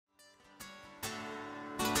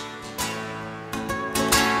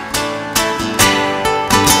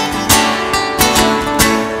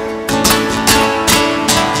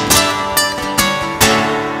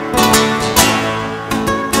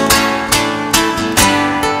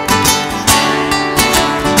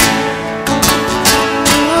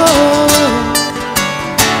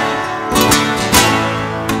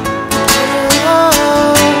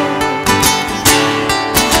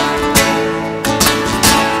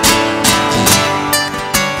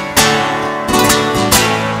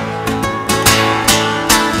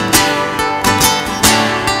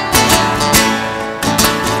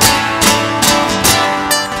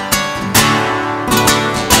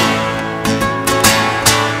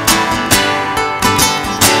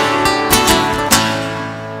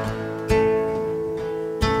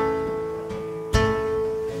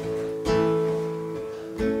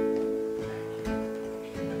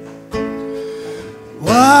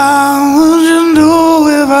How would you know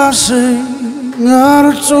if I sing out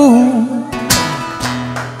of tune?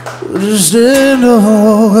 Would you stand or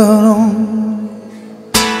walk out on?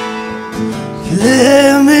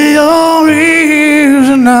 Lend me your ears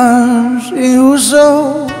and I'll sing your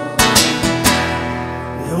soul.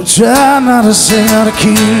 You'll try not to sing out of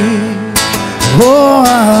key. Oh,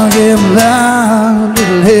 I'll get by a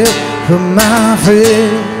little help from my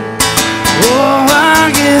friend. Oh, I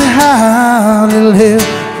get high, a little help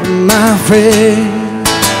from my friend.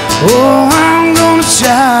 Oh, I'm gonna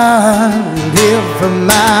try a little help from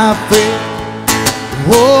my friend.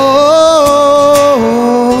 Whoa,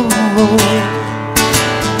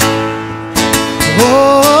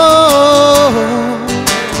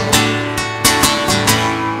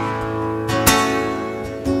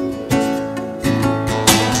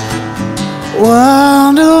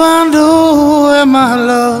 why do I know where my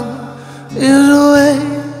love is away?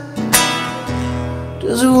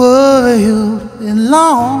 Does it worry you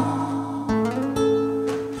long?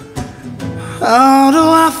 How do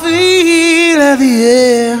I feel at the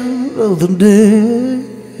end of the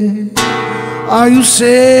day? Are you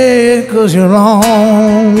sad 'cause you're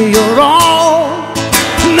wrong? You're wrong.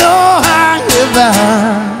 No, I get by,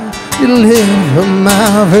 you live from my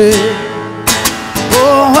head.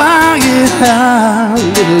 Oh, I get high, a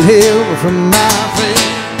little help from my friend.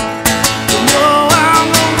 Oh, I'm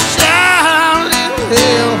gonna try a little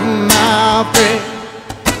help from my friend.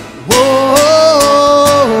 Whoa,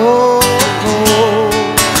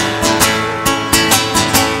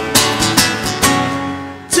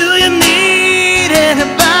 do you need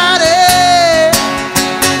anybody?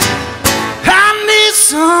 I need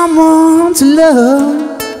someone to love.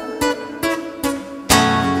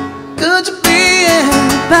 Could you be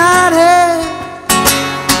anybody?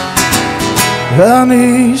 I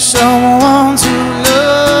need someone to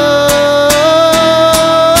love.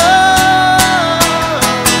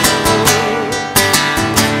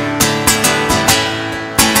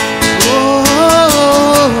 Oh,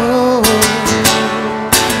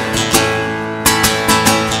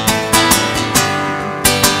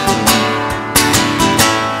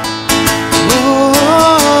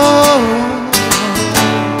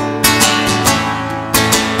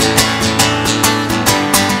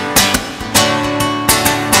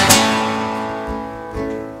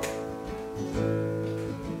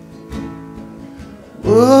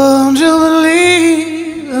 won't you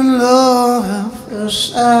believe in love at first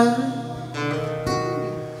sight?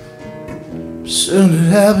 Soon it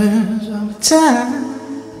happens all the time.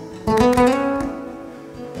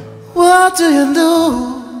 What do you do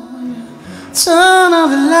when you turn on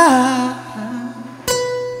the light?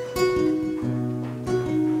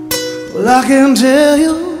 Well, I can't tell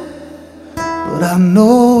you, but I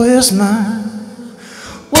know it's mine.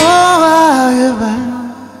 Why have I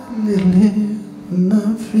little my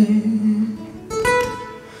friend?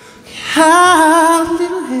 How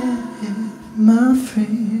little help, my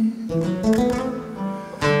friend.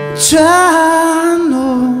 Try no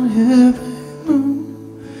help.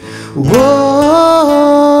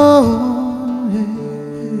 Whoa, yeah,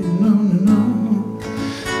 no, no, no.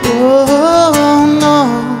 Oh, no,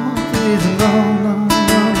 yeah, no, no,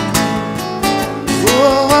 no.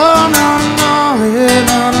 Oh, no, no, yeah,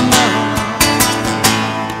 no, no, no.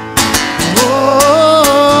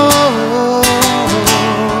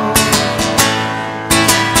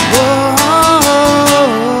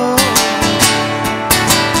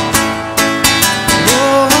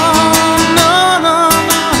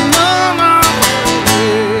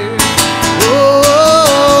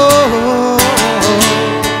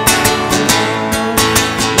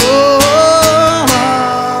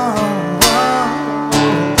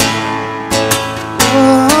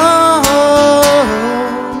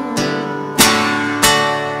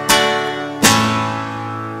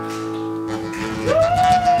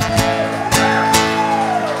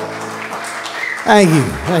 Thank you,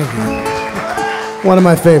 thank you. One of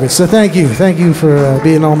my favorites. So thank you for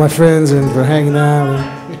being all my friends and for hanging out.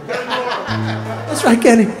 That's right,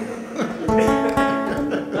 Kenny.